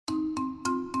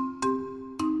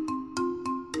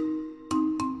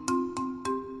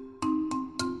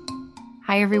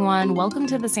Hi, everyone. Welcome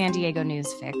to the San Diego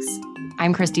News Fix.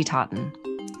 I'm Christy Totten.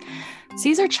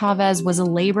 Cesar Chavez was a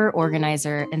labor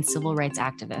organizer and civil rights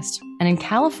activist, and in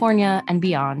California and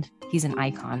beyond, he's an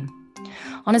icon.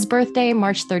 On his birthday,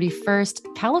 March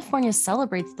 31st, California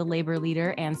celebrates the labor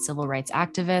leader and civil rights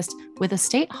activist with a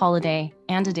state holiday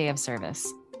and a day of service.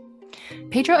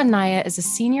 Pedro Anaya is a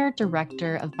senior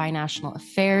director of binational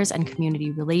affairs and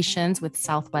community relations with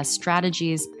Southwest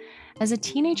Strategies. As a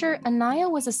teenager, Anaya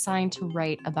was assigned to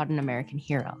write about an American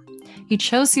hero. He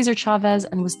chose Cesar Chavez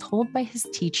and was told by his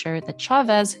teacher that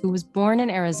Chavez, who was born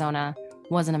in Arizona,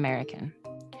 was an American.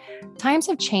 Times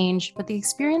have changed, but the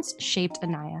experience shaped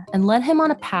Anaya and led him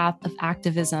on a path of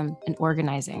activism and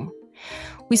organizing.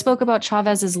 We spoke about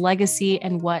Chavez's legacy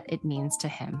and what it means to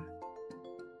him.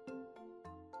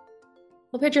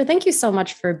 Well, Pedro, thank you so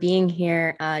much for being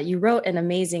here. You wrote an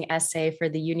amazing essay for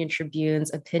the Union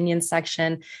Tribune's opinion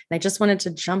section, and I just wanted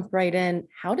to jump right in.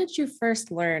 How did you first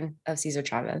learn of Cesar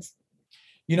Chavez?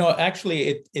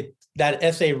 Actually, that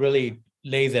essay really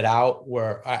lays it out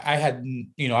where I had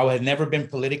never been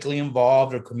politically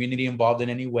involved or community involved in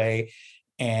any way,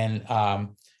 and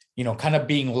kind of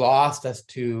being lost as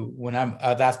to when I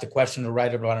was asked a question to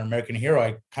write about an American hero.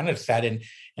 I kind of sat in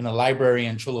a library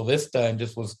in Chula Vista and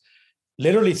just was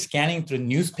literally scanning through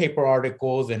newspaper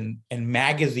articles and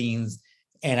magazines,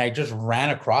 and I just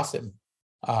ran across him.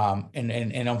 And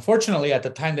unfortunately, at the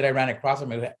time that I ran across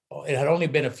him, it had only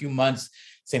been a few months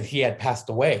since he had passed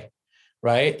away,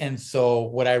 right? And so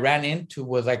what I ran into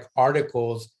was like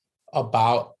articles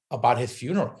about his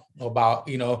funeral,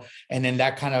 and then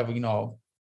that kind of,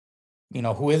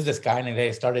 who is this guy? And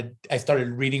I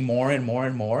started reading more and more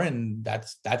and more. And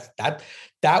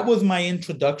that was my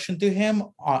introduction to him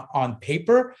on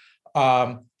paper.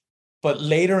 But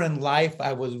later in life,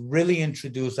 I was really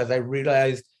introduced as I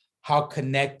realized how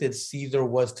connected Cesar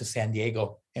was to San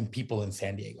Diego and people in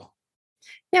San Diego.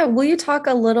 Yeah, will you talk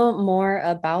a little more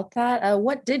about that?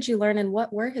 What did you learn and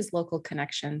what were his local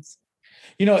connections?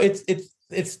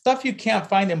 It's stuff you can't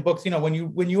find in books. When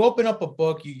you open up a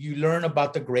book, you learn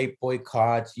about the great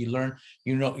boycotts, you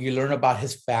learn about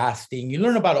his fasting, you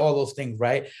learn about all those things,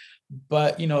 right?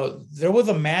 But there was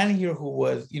a man here who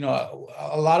was,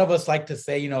 a lot of us like to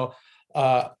say,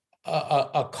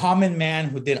 a common man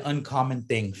who did uncommon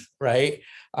things, right?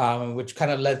 Which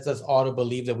kind of lets us all to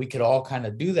believe that we could all kind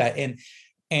of do that.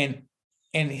 And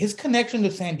his connection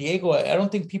to San Diego, I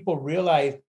don't think people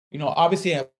realize,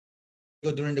 obviously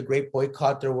during the Great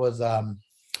Boycott, there was a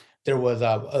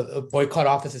boycott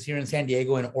offices here in San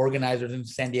Diego and organizers in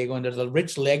San Diego, and there's a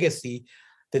rich legacy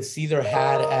that Cesar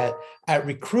had at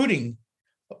recruiting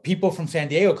people from San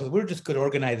Diego, because we're just good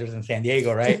organizers in San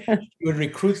Diego, right? He would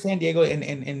recruit San Diego,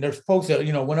 and there's folks that,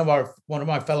 one of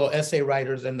my fellow essay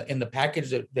writers in the package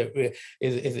that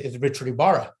is Richard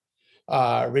Ibarra.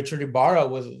 Richard Ibarra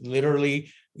was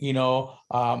literally,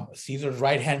 Cesar's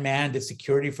right-hand man, did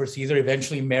security for Cesar,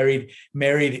 eventually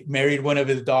married one of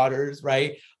his daughters,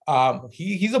 right?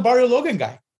 He's a Barrio Logan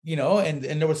guy, and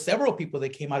there were several people that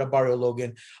came out of Barrio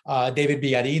Logan. David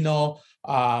Villarino,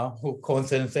 who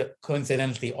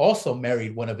coincidentally also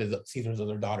married one of Cesar's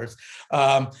other daughters.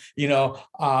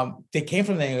 They came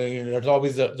from there. There's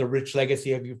always the rich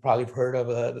legacy of, you've probably heard of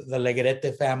the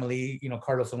Legarete family,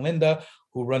 Carlos and Linda,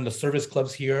 who run the service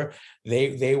clubs here.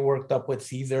 They worked up with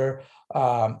Cesar,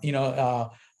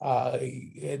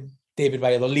 David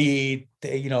Valladolid,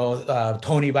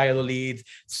 Tony Valladolid,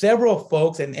 several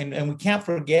folks. And we can't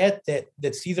forget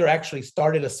that Cesar actually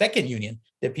started a second union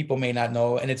that people may not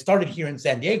know. And it started here in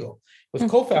San Diego. It was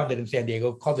co-founded in San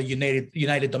Diego, called the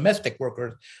United Domestic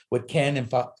Workers, with Ken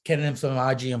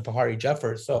Msemaji and Fahari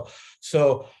Jeffers.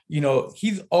 So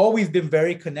he's always been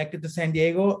very connected to San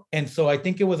Diego. And so I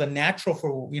think it was a natural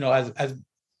for,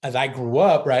 as I grew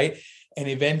up, right? And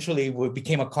eventually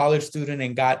became a college student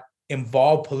and got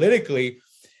involved politically,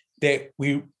 that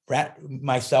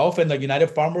myself and the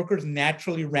United Farm Workers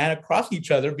naturally ran across each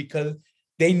other because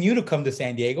they knew to come to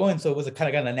San Diego. And so it was a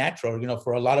kind of natural,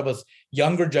 for a lot of us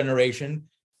younger generation,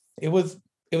 it was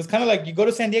kind of like, you go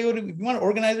to San Diego, if you want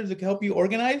organizers that can help you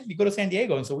organize, you go to San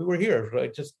Diego. And so we were here,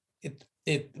 right?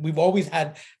 We've always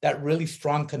had that really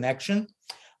strong connection.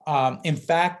 In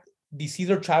fact, the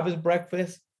Cesar Chavez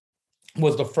breakfast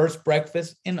was the first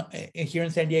breakfast here in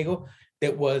San Diego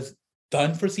that was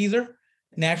done for Cesar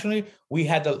nationally. We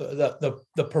had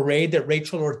the parade that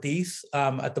Rachel Ortiz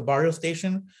at the Barrio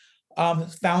Station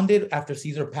founded after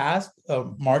Cesar passed,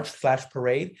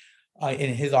 March/parade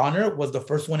in his honor, was the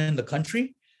first one in the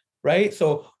country. right?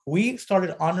 So we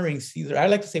started honoring Caesar. I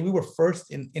like to say we were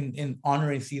first in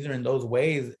honoring Caesar in those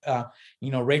ways.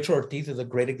 Rachel Ortiz is a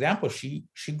great example. She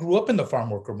grew up in the farm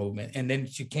worker movement, and then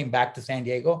she came back to San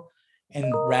Diego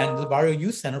and ran the Barrio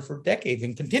Youth Center for decades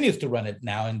and continues to run it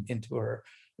now into her,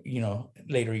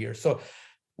 later years. So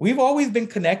we've always been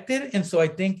connected. And so I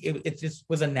think it just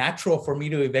was a natural for me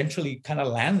to eventually kind of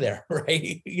land there,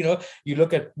 right? You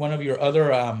look at one of your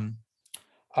other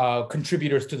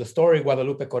contributors to the story,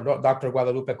 Dr.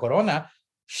 Guadalupe Corona.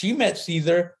 She met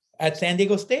Caesar at San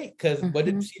Diego State because what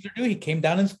did Caesar do? He came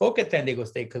down and spoke at San Diego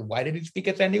State. Because why did he speak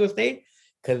at San Diego State?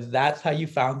 Because that's how you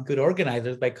found good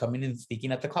organizers, by coming and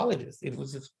speaking at the colleges. It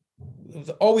was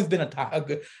always been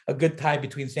a good tie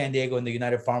between San Diego and the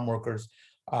United Farm Workers,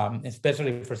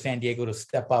 especially for San Diego to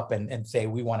step up and say,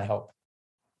 we want to help.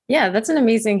 Yeah, that's an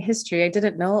amazing history. I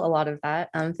didn't know a lot of that.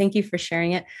 Thank you for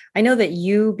sharing it. I know that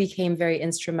you became very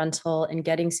instrumental in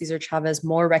getting Cesar Chavez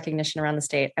more recognition around the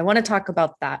state. I want to talk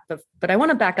about that, but I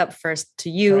want to back up first to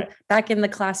you. Right. Back in the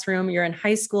classroom, you're in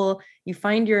high school, you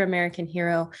find your American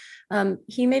hero.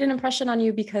 He made an impression on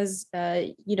you because,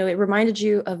 it reminded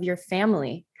you of your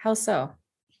family. How so?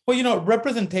 Well,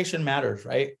 representation matters,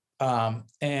 right?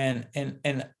 And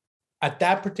at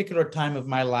that particular time of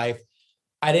my life,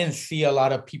 I didn't see a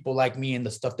lot of people like me in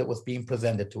the stuff that was being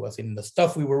presented to us, in the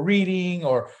stuff we were reading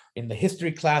or in the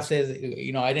history classes.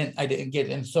 I didn't get.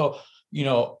 And so,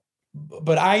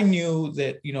 but I knew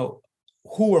that,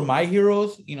 who were my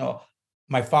heroes,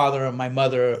 my father and my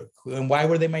mother. And why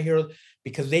were they my heroes?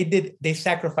 Because they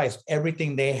sacrificed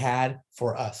everything they had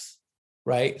for us,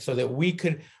 right? So that we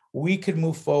could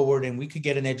move forward and we could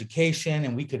get an education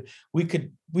and we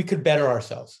could better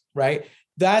ourselves, right?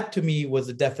 That to me was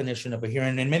the definition of a hero,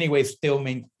 and in many ways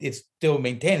it still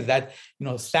maintains that,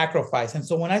 sacrifice. And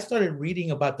so when I started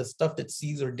reading about the stuff that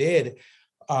Caesar did,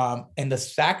 and the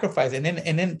sacrifice, and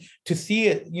then to see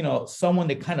it, someone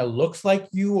that kind of looks like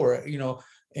you, or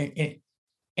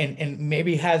and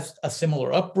maybe has a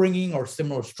similar upbringing or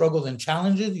similar struggles and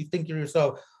challenges, you think to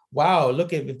yourself, wow,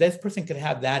 look, if this person could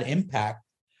have that impact,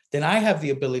 then I have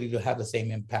the ability to have the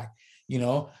same impact.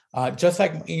 Just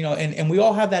like, and we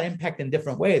all have that impact in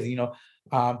different ways.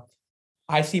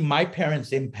 I see my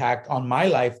parents' impact on my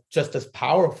life just as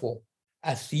powerful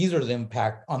as Caesar's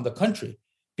impact on the country,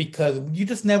 because you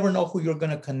just never know who you're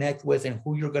going to connect with and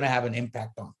who you're going to have an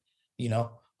impact on,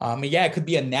 it could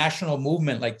be a national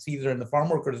movement like Caesar and the farm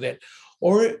workers did,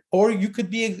 or you could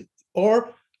be,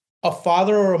 or a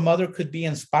father or a mother could be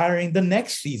inspiring the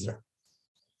next Caesar,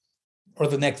 or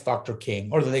the next Dr. King,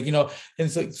 or and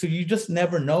so you just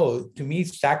never know. To me,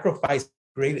 sacrifice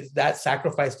that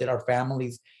sacrifice that our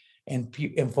families and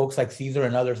folks like Caesar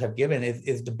and others have given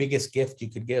is the biggest gift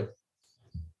you could give.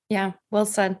 Yeah, well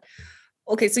said.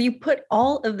 Okay, so you put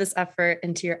all of this effort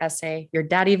into your essay. Your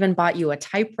dad even bought you a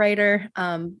typewriter,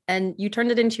 and you turned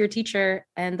it into your teacher.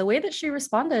 And the way that she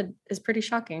responded is pretty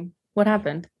shocking. What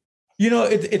happened?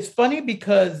 It's funny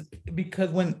because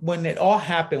when it all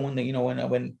happened,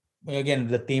 when again,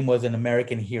 the theme was an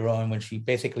American hero, and when she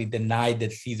basically denied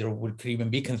that Caesar could even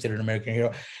be considered an American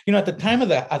hero, at the time as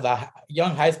a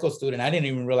young high school student, I didn't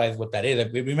even realize what that is. I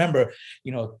remember,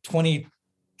 20,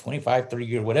 25, 30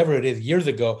 years, whatever it is, years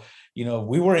ago,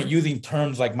 we weren't using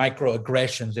terms like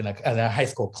microaggressions in a high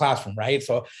school classroom, right?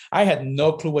 So I had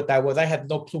no clue what that was. I had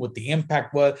no clue what the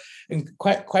impact was, and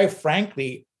quite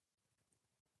frankly,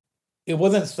 it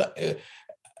wasn't.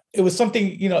 It was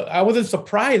something, I wasn't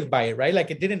surprised by it, right? Like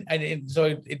it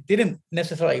didn't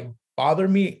necessarily bother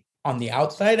me on the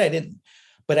outside.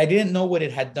 But I didn't know what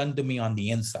it had done to me on the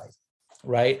inside,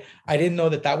 right? I didn't know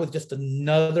that was just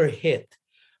another hit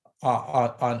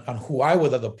on who I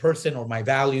was as a person, or my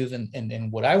values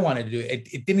and what I wanted to do.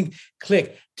 It didn't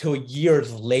click till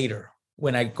years later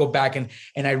when I go back and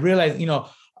I realized,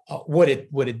 what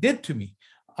it did to me.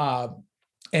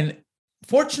 And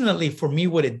fortunately for me,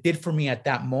 what it did for me at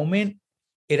that moment,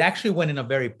 it actually went in a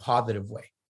very positive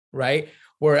way, right?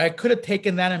 Where I could have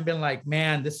taken that and been like,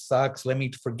 man, this sucks. Let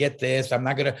me forget this. I'm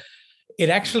not going to. It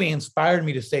actually inspired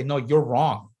me to say, no, you're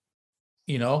wrong.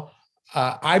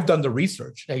 I've done the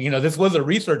research. This was a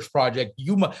research project.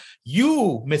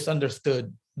 You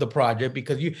misunderstood the project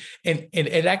because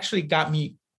it actually got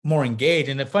me more engaged.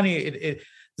 And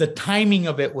the timing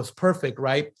of it was perfect,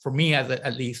 right? For me,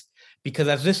 at least. Because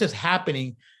as this is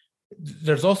happening,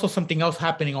 there's also something else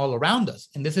happening all around us.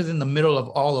 And this is in the middle of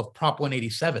all of Prop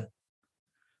 187.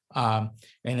 And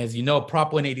as you know,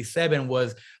 Prop 187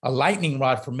 was a lightning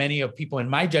rod for many of people in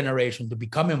my generation to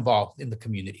become involved in the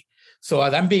community. So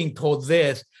as I'm being told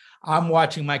this, I'm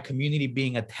watching my community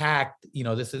being attacked.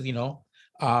 This is,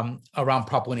 around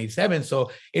Prop 187.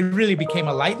 So it really became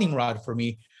a lightning rod for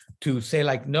me. to say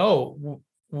like, no,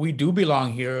 we do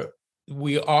belong here.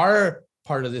 We are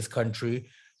part of this country.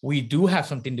 We do have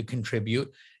something to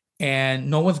contribute, and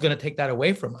no one's going to take that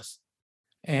away from us.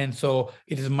 And so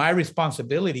it is my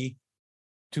responsibility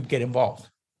to get involved.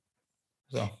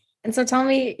 And so tell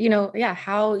me,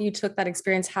 how you took that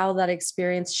experience, how that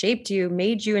experience shaped you,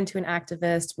 made you into an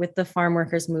activist with the farm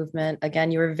workers movement.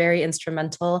 Again, you were very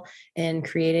instrumental in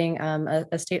creating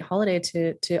a state holiday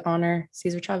to honor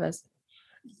Cesar Chavez.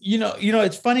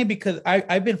 It's funny because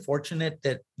I've been fortunate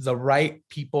that the right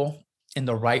people and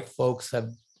the right folks have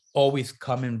always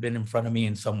come and been in front of me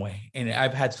in some way. And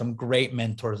I've had some great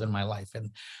mentors in my life.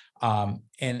 And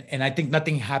I think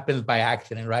nothing happens by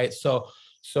accident, right? So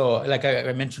like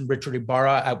I mentioned, Richard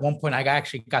Ibarra, at one point I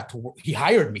actually got to work, he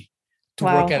hired me to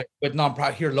work with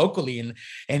nonprofit here locally.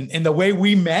 And the way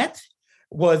we met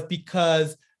was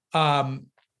because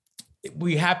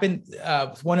we happened,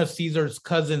 one of Cesar's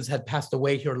cousins had passed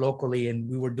away here locally, and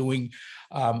we were doing,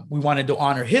 we wanted to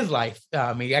honor his life.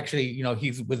 He actually,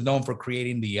 he was known for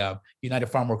creating the United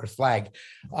Farm Workers flag.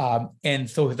 And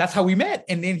so that's how we met.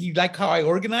 And then he liked how I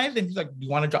organized, and he's like, "You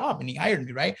want a job?" And he hired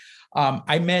me, right?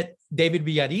 I met David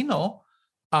Villarino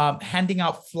handing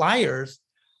out flyers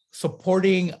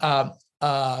supporting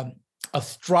a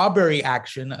strawberry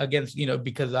action against,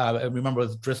 because I remember it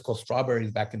was Driscoll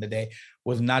Strawberries back in the day,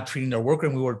 was not treating their worker.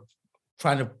 And we were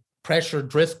trying to pressure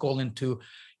Driscoll into,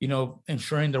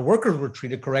 ensuring their workers were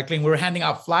treated correctly. And we were handing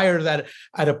out flyers at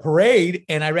a parade.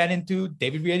 And I ran into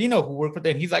David Villarino, who worked with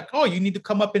them. And he's like, "Oh, you need to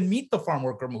come up and meet the farm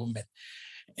worker movement."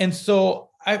 And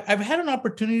so I've had an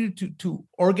opportunity to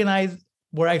organize.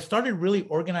 Where I started really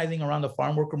organizing around the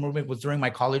farm worker movement was during my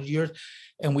college years.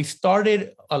 And we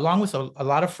started, along with a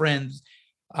lot of friends,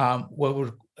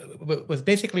 what was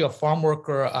basically a farm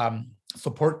worker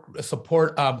support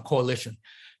coalition.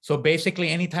 So basically,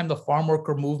 anytime the farm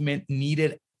worker movement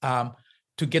needed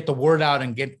to get the word out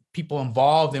and get people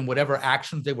involved in whatever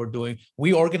actions they were doing,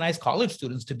 we organized college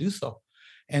students to do so.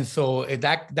 And so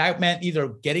that meant either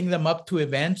getting them up to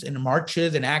events and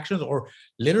marches and actions, or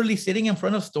literally sitting in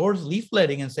front of stores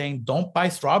leafletting and saying, "Don't buy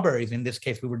strawberries." In this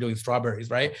case, we were doing strawberries,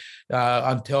 right?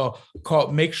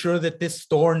 Make sure that this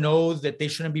store knows that they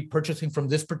shouldn't be purchasing from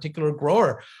this particular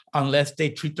grower unless they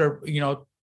treat their,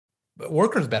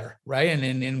 workers better, right?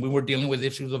 And we were dealing with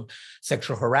issues of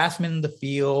sexual harassment in the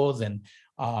fields and,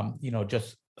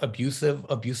 just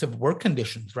abusive work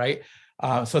conditions, right?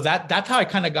 So that's how I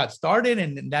kind of got started.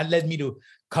 And that led me to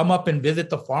come up and visit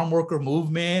the farm worker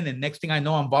movement. And next thing I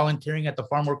know, I'm volunteering at the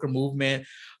farm worker movement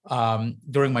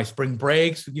during my spring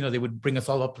breaks. They would bring us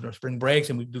all up to their spring breaks,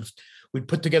 and we'd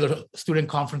put together student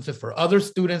conferences for other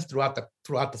students throughout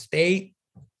the state.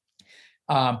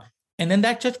 And then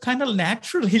that just kind of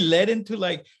naturally led into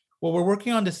like, well, we're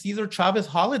working on the Cesar Chavez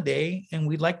holiday, and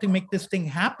we'd like to make this thing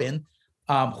happen.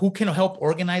 Who can help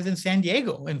organize in San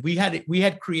Diego? And we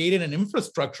had created an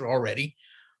infrastructure already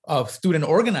of student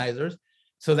organizers.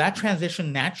 So that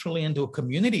transitioned naturally into a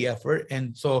community effort.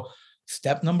 And so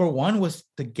step number one was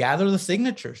to gather the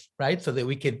signatures, right? So that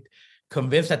we could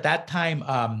convince at that time,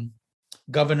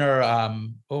 Governor,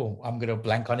 I'm going to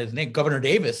blank on his name, Governor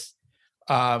Davis,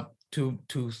 to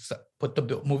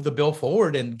move the bill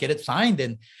forward and get it signed.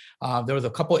 And there was a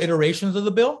couple iterations of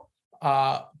the bill.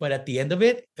 But at the end of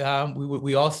it,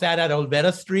 we all sat at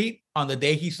Olvera Street on the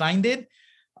day he signed it,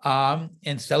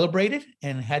 and celebrated,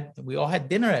 and we all had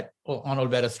dinner on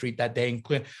Olvera Street that day. And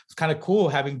it was kind of cool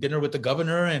having dinner with the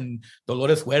governor and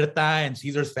Dolores Huerta and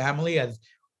Cesar's family as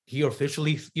he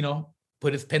officially,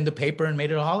 put his pen to paper and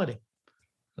made it a holiday.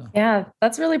 So. Yeah,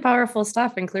 that's really powerful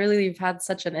stuff. And clearly you've had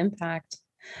such an impact.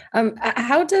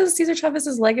 How does Cesar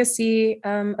Chavez's legacy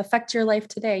affect your life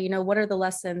today? What are the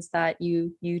lessons that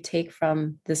you take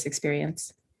from this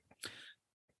experience?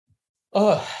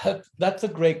 Oh, that's a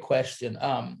great question.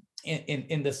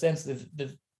 In the sense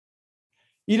that,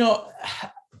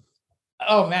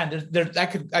 oh man,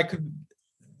 I could.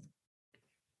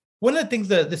 One of the things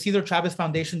that the Cesar Chavez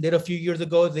Foundation did a few years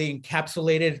ago, they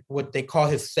encapsulated what they call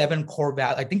his 7 core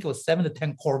values. I think it was 7 to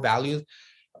 10 core values.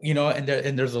 And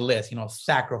there's a list,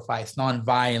 sacrifice,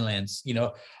 nonviolence,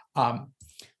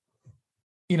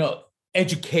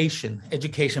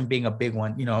 education being a big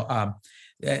one,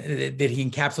 that he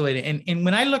encapsulated. And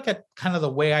when I look at kind of the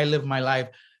way I live my life,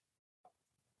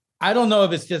 I don't know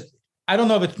if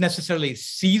it's necessarily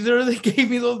Cesar that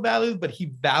gave me those values, but he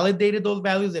validated those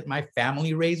values that my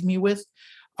family raised me with,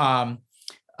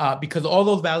 because all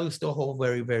those values still hold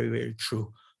very, very, very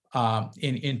true.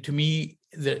 And to me,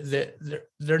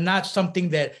 they're not something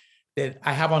that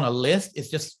I have on a list. It's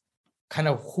just kind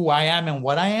of who I am and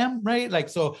what I am, right? Like,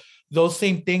 so those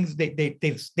same things,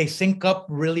 they sync up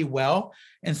really well.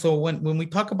 And so when we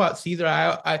talk about Caesar,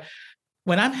 I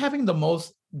when I'm having the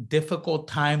most difficult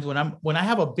times, when I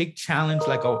have a big challenge,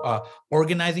 like a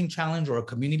organizing challenge or a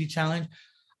community challenge,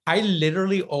 I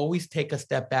literally always take a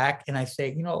step back and I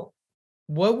say, you know,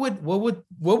 what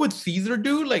would Caesar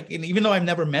do? Like, and even though I've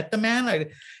never met the man,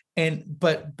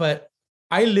 but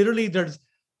I literally,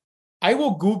 I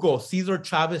will Google Cesar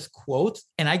Chavez quotes,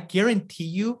 and I guarantee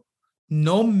you,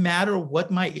 no matter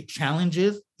what my challenge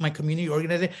is, my community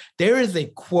organization, there is a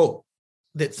quote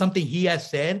that something he has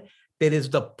said that is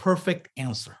the perfect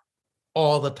answer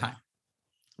all the time,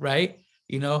 right?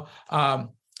 You know,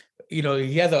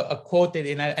 he has a quote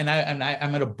that,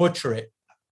 I'm gonna butcher it,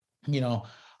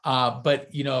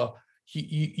 but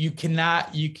you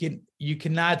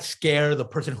cannot scare the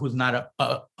person who's not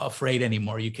afraid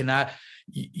anymore. You cannot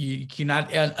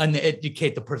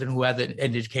uneducate the person who has an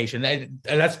education.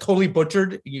 That's totally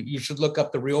butchered. You should look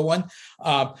up the real one.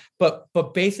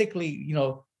 But basically,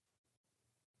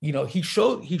 he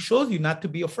shows you not to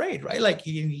be afraid, right? Like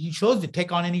he shows you to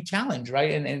take on any challenge,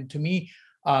 right? And to me,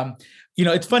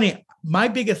 it's funny. My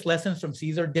biggest lessons from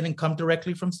Caesar didn't come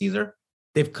directly from Caesar.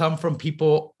 They've come from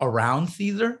people around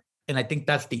Caesar, and I think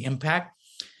that's the impact.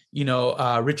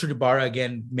 Richard Ibarra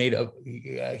again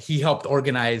he helped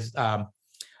organize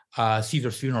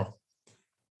Caesar's funeral,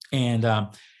 and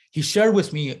he shared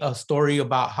with me a story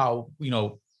about how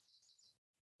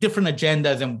different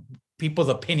agendas and people's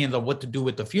opinions of what to do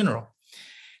with the funeral,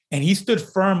 and he stood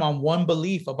firm on one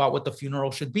belief about what the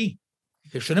funeral should be.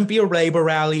 It shouldn't be a labor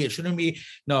rally. It shouldn't be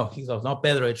he goes, no,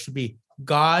 Pedro. It should be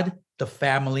God, the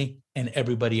family, and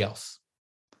everybody else.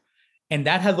 And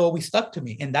that has always stuck to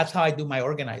me. And that's how I do my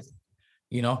organizing.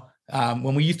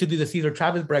 When we used to do the Cesar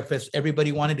Chavez breakfast,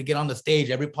 everybody wanted to get on the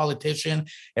stage. Every politician,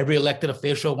 every elected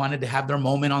official wanted to have their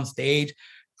moment on stage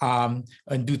and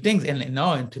do things.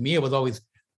 And to me, it was always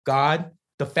God,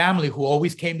 the family, who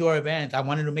always came to our events. I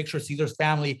wanted to make sure Cesar's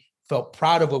family felt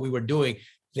proud of what we were doing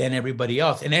than everybody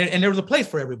else. And there was a place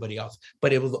for everybody else,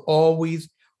 but it was always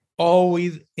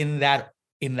in that,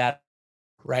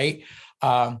 right.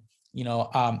 And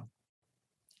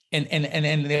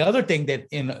the other thing that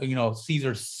in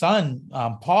Caesar's son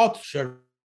Paul shared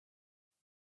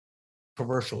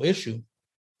controversial issue,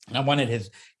 and I wanted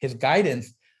his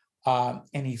guidance,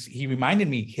 and he reminded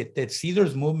me that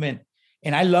Caesar's movement,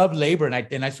 and I love labor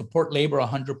and I support labor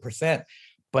 100%,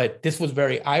 but this was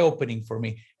very eye-opening for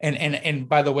me. And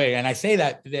by the way, and I say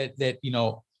that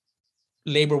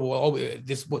labor will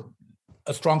always,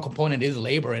 a strong component is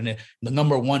labor, and the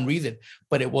number one reason,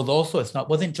 but it was also,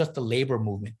 wasn't just a labor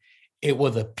movement. It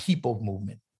was a people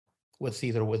movement, what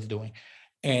Caesar was doing.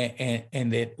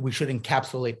 And that we should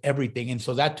encapsulate everything. And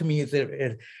so that to me is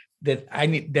that I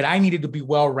needed to be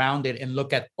well-rounded and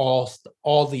look at all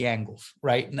the angles,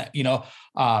 right?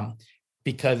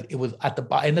 Because it was at the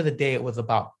end of the day, it was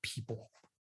about people.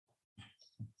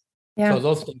 Yeah. So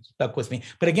those things stuck with me.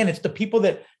 But again, it's the people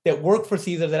that work for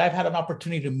Caesar that I've had an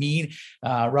opportunity to meet.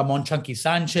 Ramon Chunky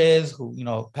Sanchez, who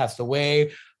passed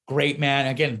away, great man.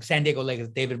 Again, San Diego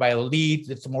Legacy, David Valladolid,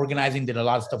 did some organizing, did a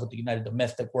lot of stuff with the United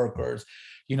Domestic Workers.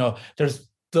 There's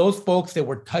those folks that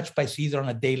were touched by Caesar on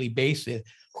a daily basis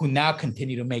who now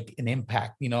continue to make an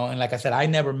impact. And like I said, I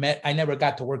never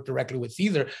got to work directly with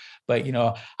Caesar, but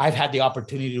I've had the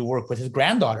opportunity to work with his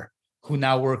granddaughter, who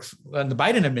now works in the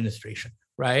Biden administration.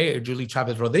 Right, Julie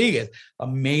Chavez Rodriguez,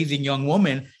 amazing young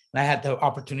woman, and I had the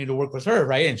opportunity to work with her.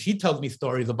 Right, and she tells me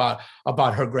stories about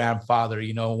her grandfather.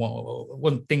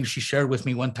 One thing she shared with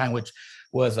me one time, which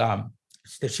was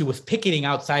that she was picketing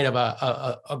outside of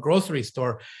a grocery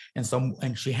store, and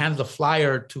she hands a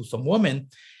flyer to some woman,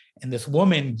 and this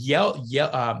woman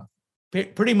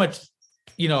pretty much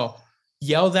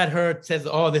yells at her, says,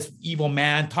 "Oh, this evil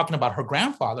man," talking about her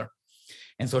grandfather.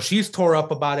 And so she's tore up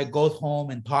about it, goes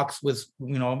home and talks with,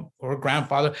 her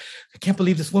grandfather. I can't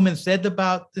believe this woman said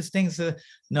about this thing. So,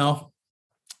 no,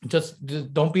 just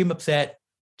don't be upset.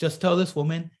 Just tell this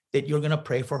woman that you're going to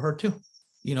pray for her too,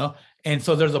 And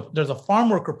so there's a farm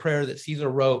worker prayer that Caesar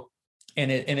wrote,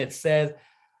 and it says,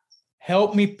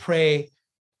 "Help me pray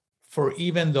for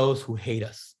even those who hate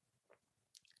us."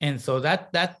 And so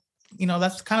that's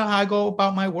kind of how I go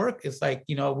about my work. It's like,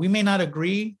 we may not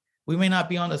agree. We may not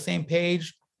be on the same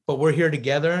page, but we're here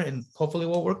together, and hopefully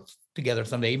we'll work together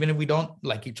someday, even if we don't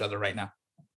like each other right now.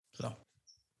 So,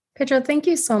 Pedro, thank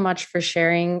you so much for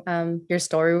sharing your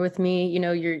story with me.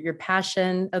 Your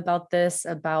passion about this,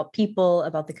 about people,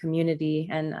 about the community,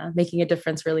 and making a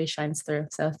difference really shines through.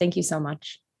 So thank you so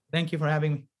much. Thank you for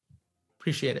having me.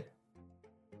 Appreciate it.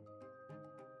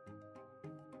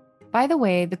 By the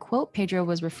way, the quote Pedro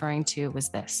was referring to was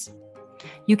this: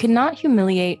 "You cannot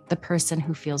humiliate the person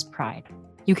who feels pride.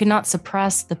 You cannot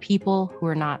suppress the people who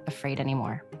are not afraid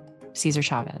anymore." Cesar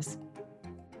Chavez.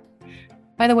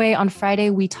 By the way, on Friday,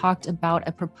 we talked about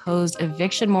a proposed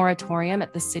eviction moratorium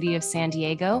at the city of San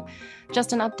Diego.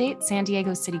 Just an update, San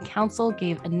Diego City Council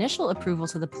gave initial approval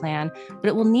to the plan, but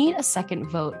it will need a second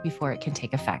vote before it can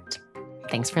take effect.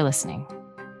 Thanks for listening.